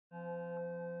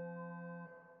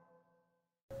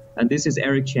This is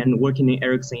Eric Qian, working in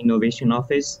Ericsson Innovation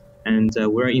Office, and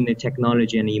we're in the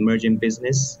technology and emerging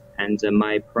business. And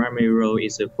my primary role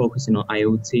is focusing on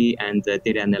IoT and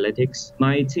data analytics.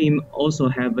 My team also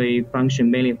have a function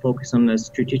mainly focused on the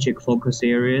strategic focus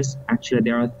areas. Actually,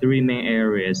 there are three main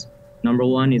areas. Number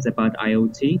one is about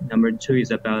IoT. Number two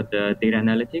is about data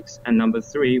analytics. And number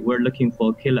three, we're looking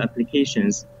for killer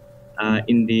applications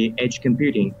in the edge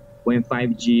computing when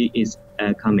 5G is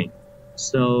coming.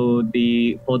 So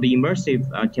for the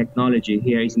immersive technology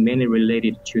here is mainly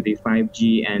related to the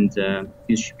 5G and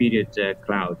distributed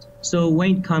cloud. So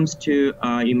when it comes to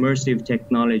immersive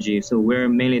technology, so we're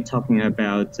mainly talking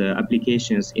about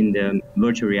applications in the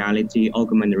virtual reality,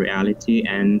 augmented reality,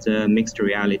 and mixed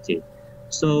reality.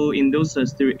 So in those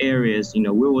three areas, we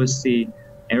will see,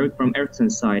 from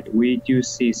Ericsson's side, we do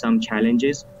see some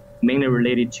challenges, mainly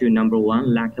related to number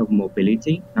one, lack of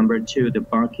mobility, number two, the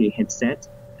bulky headset,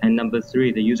 and number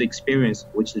three, the user experience,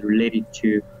 which is related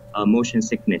to motion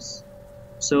sickness.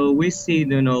 So we see,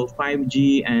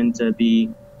 5G and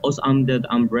also under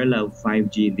the umbrella of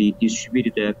 5G, the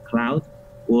distributed cloud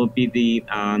will be the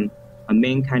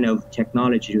main kind of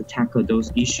technology to tackle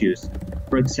those issues.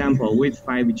 For example, with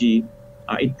 5G,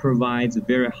 it provides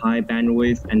very high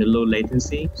bandwidth and low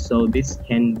latency. So this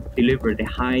can deliver the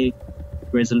high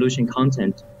resolution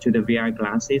content to the VR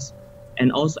glasses.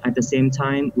 And also at the same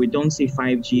time, we don't see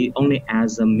 5G only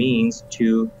as a means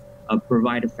to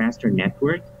provide a faster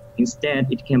network.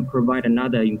 Instead, it can provide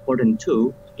another important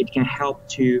tool. It can help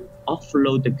to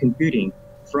offload the computing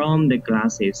from the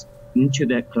glasses into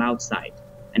the cloud side.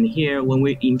 And here, when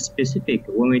we to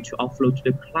offload to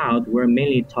the cloud, we're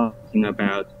mainly talking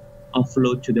about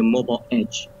offload to the mobile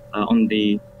edge on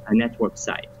the network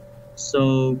side.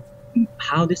 So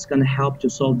how this is going to help to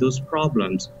solve those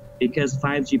problems? Because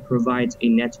 5G provides a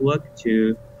network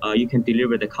to, you can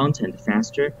deliver the content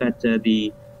faster, but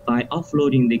by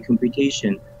offloading the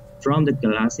computation from the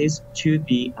glasses to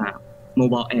the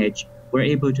mobile edge, we're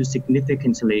able to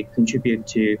significantly contribute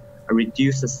to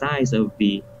reduce the size of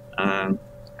the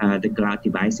glass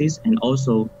devices, and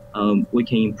also we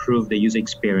can improve the user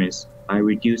experience by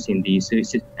reducing the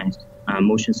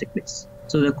motion sickness.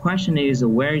 So the question is,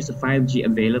 where is 5G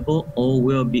available or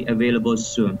will be available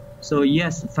soon? So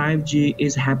yes, 5G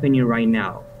is happening right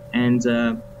now, and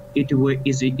it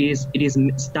is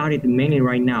started mainly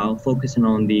right now, focusing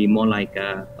on the more like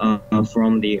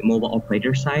from the mobile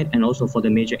operator side, and also for the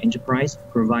major enterprise,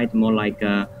 provide more like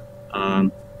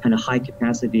kind of high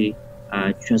capacity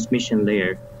transmission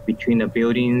layer between the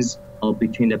buildings or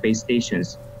between the base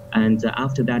stations. And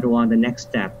after that one, the next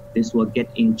step, this will get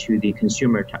into the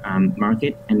consumer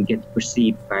market and get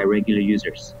perceived by regular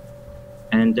users.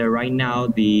 And right now,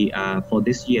 for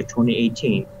this year,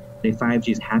 2018, the 5G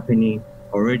is happening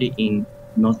already in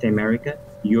North America,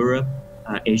 Europe,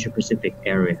 Asia Pacific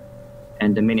area,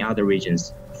 and many other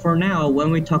regions. For now,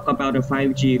 when we talk about the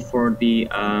 5G for the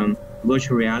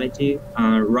virtual reality,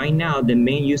 right now, the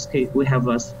main use case, we have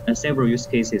several use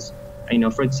cases.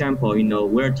 For example,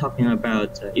 we're talking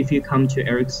about if you come to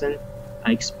Ericsson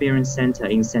Experience Center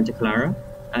in Santa Clara,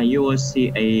 you will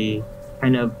see a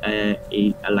kind of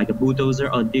like a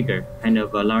bulldozer or digger, kind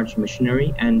of a large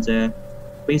machinery, and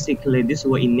basically this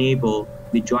will enable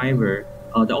the driver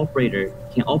or the operator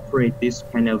can operate this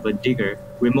kind of a digger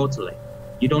remotely.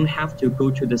 You don't have to go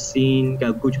to the scene,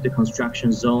 go to the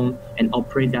construction zone and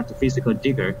operate that physical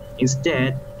digger.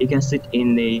 Instead, you can sit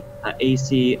in the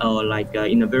AC or like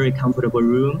in a very comfortable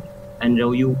room, and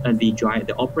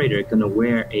the operator gonna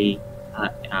wear a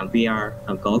VR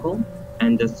goggle,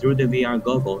 and through the VR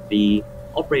goggle, the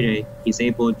operator is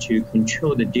able to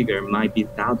control the digger, might be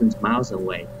thousands of miles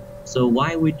away. So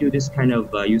why we do this kind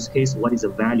of use case? What is the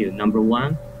value? Number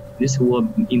one, this will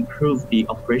improve the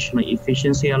operational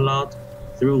efficiency a lot.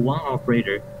 Through one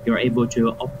operator, you're able to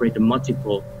operate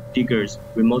multiple diggers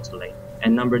remotely.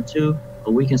 And number two,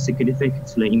 we can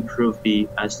significantly improve the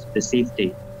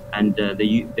safety. And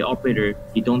the operator,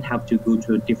 you don't have to go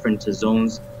to different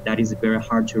zones that is very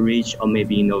hard to reach or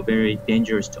maybe very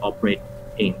dangerous to operate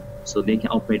in. So they can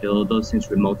operate all those things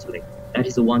remotely. That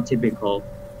is one typical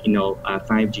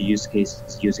 5G use case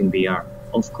using VR.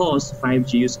 Of course,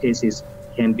 5G use cases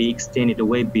can be extended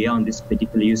way beyond these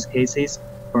particular use cases.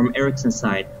 From Ericsson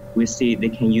side, we see they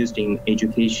can use it in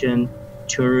education,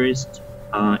 tourist,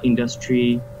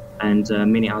 industry, and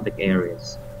many other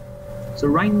areas. So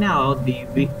right now,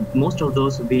 most of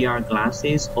those VR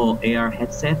glasses or AR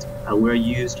headsets were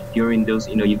used during those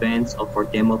events or for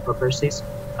demo purposes.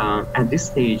 At this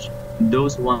stage,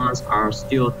 those ones are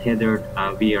still tethered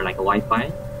via like Wi-Fi.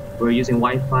 We're using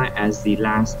Wi-Fi as the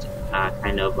last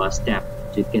kind of step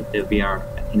to get the VR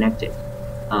connected.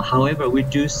 However, we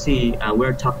do see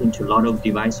we're talking to a lot of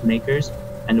device makers,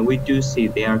 and we do see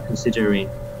they are considering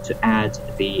to add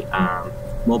the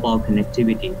mobile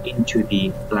connectivity into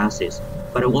the glasses.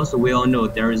 But also, we all know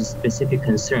there is specific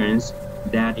concerns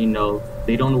that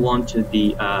they don't want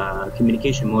the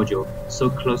communication module so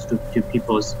close to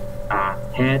people's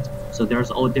head. So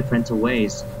there's all different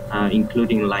ways,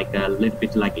 including like a little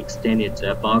bit like extended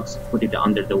box, put it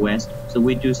under the vest. So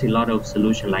we do see a lot of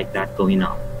solution like that going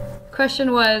on.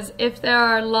 Question was, if there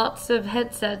are lots of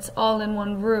headsets all in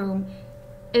one room,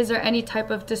 is there any type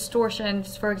of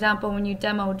distortions? For example, when you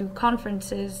do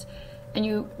conferences,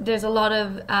 and there's a lot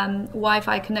of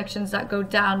Wi-Fi connections that go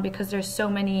down because there's so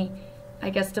many, I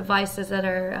guess, devices that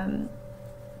are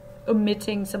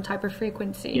emitting some type of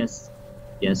frequency.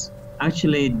 Yes.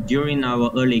 Actually, during our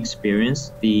early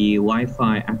experience, the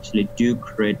Wi-Fi actually do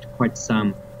create quite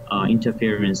some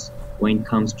interference when it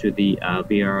comes to the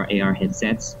VR, AR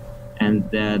headsets. And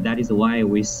that is why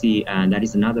we see, that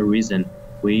is another reason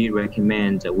we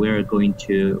recommend we're going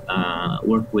to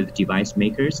work with device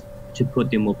makers to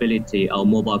put the mobility or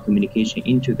mobile communication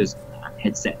into these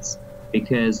headsets.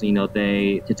 Because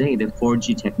today the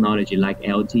 4G technology like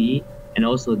LTE and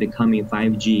also the coming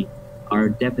 5G are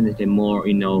definitely more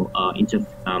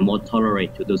more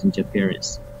tolerate to those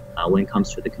interference when it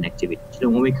comes to the connectivity. So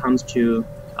when it comes to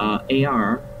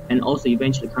AR and also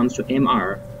eventually comes to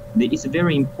MR, it's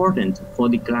very important for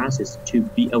the glasses to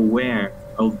be aware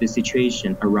of the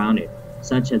situation around it,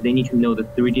 such as they need to know the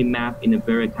 3D map in a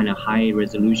very kind of high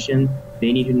resolution.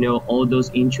 They need to know all those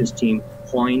interesting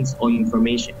points or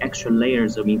information, extra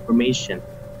layers of information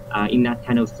in that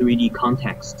kind of 3D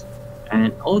context.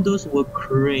 And all those will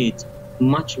create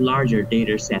much larger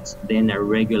data sets than a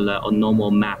regular or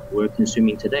normal map we're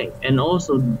consuming today. And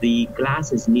also the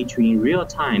glasses need to in real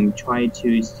time try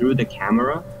to, through the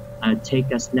camera, take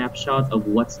a snapshot of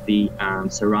what the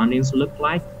surroundings look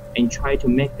like and try to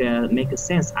make a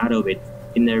sense out of it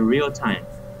in the real time.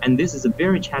 And this is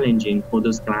very challenging for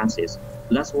those glasses.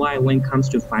 That's why when it comes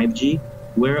to 5G,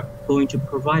 we're going to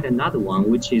provide another one,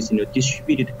 which is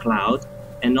distributed cloud,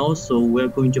 and also we're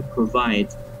going to provide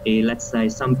let's say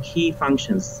some key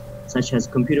functions such as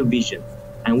computer vision,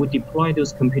 and we deploy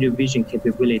those computer vision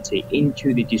capability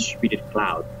into the distributed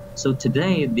cloud. So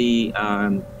today the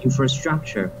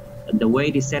infrastructure, the way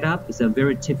it is set up is a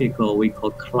very typical we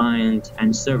call client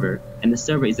and server, and the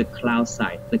server is a cloud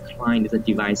side, the client is the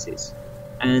devices.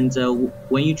 And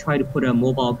when you try to put a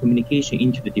mobile communication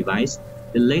into the device,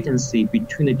 the latency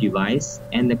between the device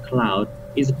and the cloud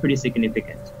is pretty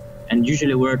significant. And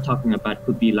usually we're talking about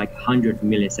could be like 100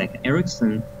 milliseconds.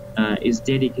 Ericsson is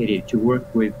dedicated to work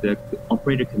with the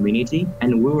operator community,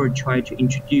 and we will try to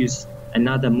introduce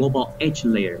another mobile edge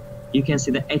layer. You can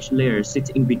see the edge layer sits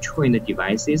in between the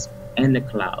devices and the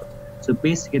cloud. So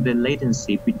basically the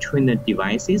latency between the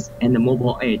devices and the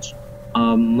mobile edge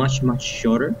are much, much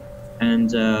shorter. And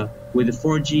with the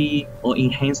 4G or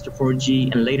enhanced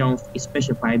 4G and later on,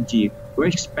 especially 5G, we're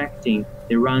expecting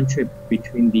the round trip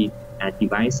between the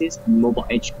devices and mobile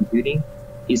edge computing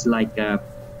is like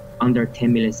under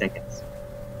 10 milliseconds.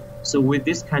 So with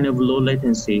this kind of low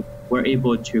latency, we're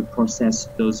able to process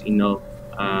those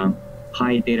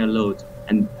high data load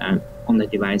and on the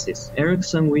devices.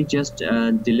 Ericsson, we just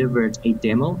delivered a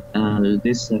demo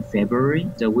this February.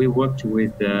 So we worked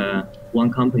with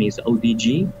one company, is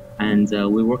ODG, and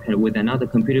we worked with another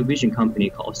computer vision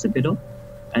company called Occipital.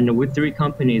 And with 3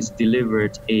 companies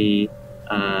delivered a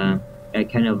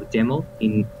kind of demo.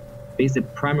 In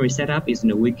basic primary setup is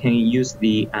we can use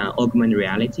the augmented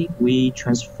reality. We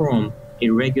transform a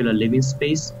regular living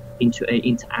space into an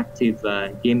interactive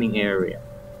gaming area.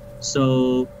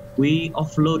 So we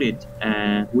offloaded,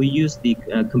 we use the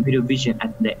computer vision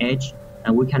at the edge,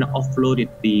 and we kind of offloaded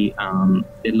the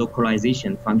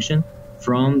localization function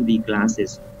from the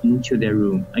glasses into the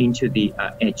room, into the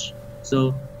edge.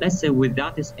 So let's say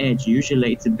without this edge,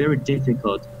 usually it's very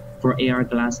difficult for AR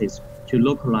glasses to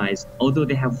localize. Although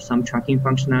they have some tracking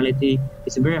functionality,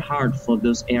 it's very hard for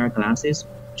those AR glasses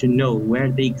to know where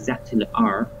they exactly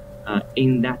are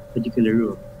in that particular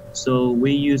room. So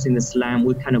we use in the SLAM,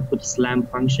 we kind of put SLAM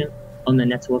function on the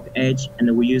network edge,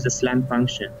 and we use the SLAM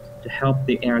function to help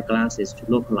the AR glasses to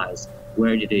localize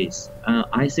where it is.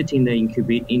 I sit in the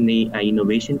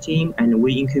innovation team, and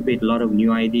we incubate a lot of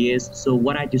new ideas. So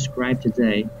what I described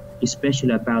today,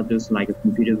 especially about those like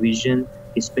computer vision,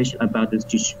 especially about this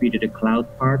distributed cloud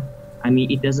part, I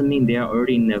mean, it doesn't mean they are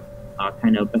already in a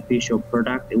kind of official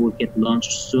product. It will get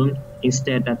launched soon.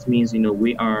 Instead, that means,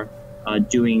 we are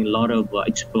doing a lot of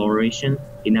exploration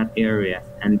in that area,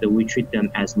 and we treat them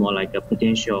as more like a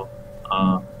potential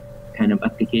kind of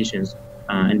applications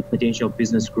and potential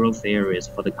business growth areas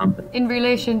for the company. In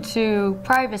relation to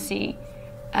privacy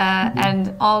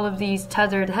and all of these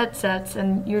tethered headsets,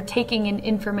 and you're taking in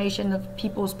information of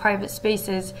people's private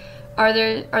spaces, are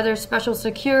there special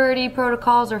security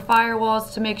protocols or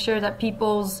firewalls to make sure that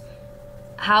people's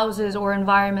houses or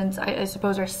environments, I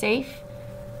suppose, are safe?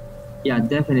 Yeah,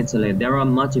 definitely. There are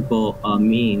multiple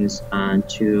means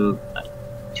to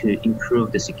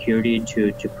improve the security,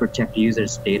 to protect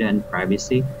users' data and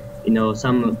privacy.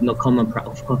 Some common.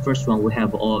 Of course, first one we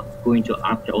have going to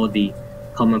after all the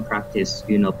common practice.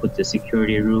 Put the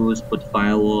security rules, put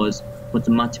firewalls, put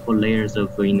multiple layers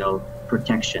of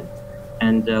protection,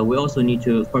 and we also need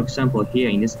to, for example, here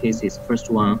in this case, is first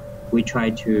one we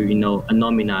try to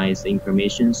anonymize the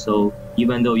information. So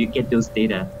even though you get those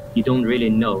data, you don't really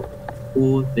know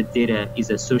who the data is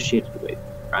associated with,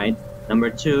 right? Number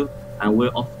two, and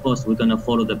we're going to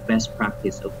follow the best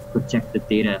practice of protect the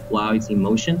data while it's in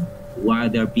motion, while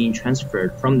they're being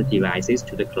transferred from the devices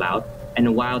to the cloud,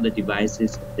 and while the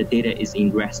data is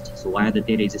in rest. So while the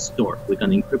data is stored, we're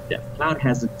going to encrypt them. Cloud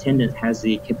has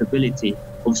the capability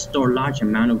of store large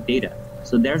amount of data.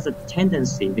 So there's a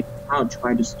tendency the cloud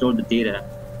try to store the data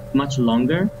much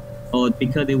longer, or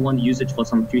because they want to use it for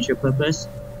some future purpose.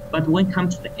 But when it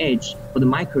comes to the edge, for the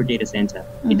micro data center,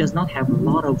 it does not have a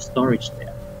lot of storage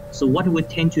there. So what we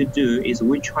tend to do is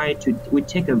we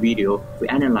take a video, we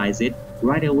analyze it,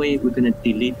 right away we're going to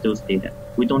delete those data.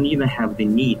 We don't even have the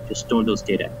need to store those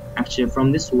data. Actually,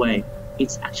 from this way,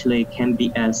 it's actually can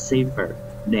be safer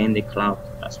than the cloud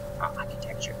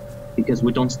architecture because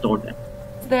we don't store them.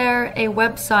 Is there a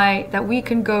website that we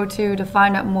can go to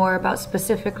find out more about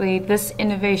specifically this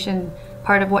innovation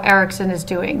part of what Ericsson is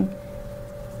doing?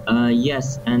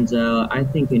 Yes, and I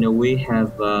think we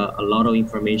have a lot of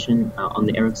information on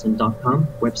the Ericsson.com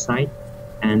website,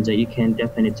 and you can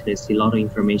definitely see a lot of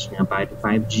information about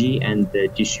 5G and the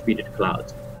distributed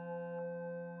cloud.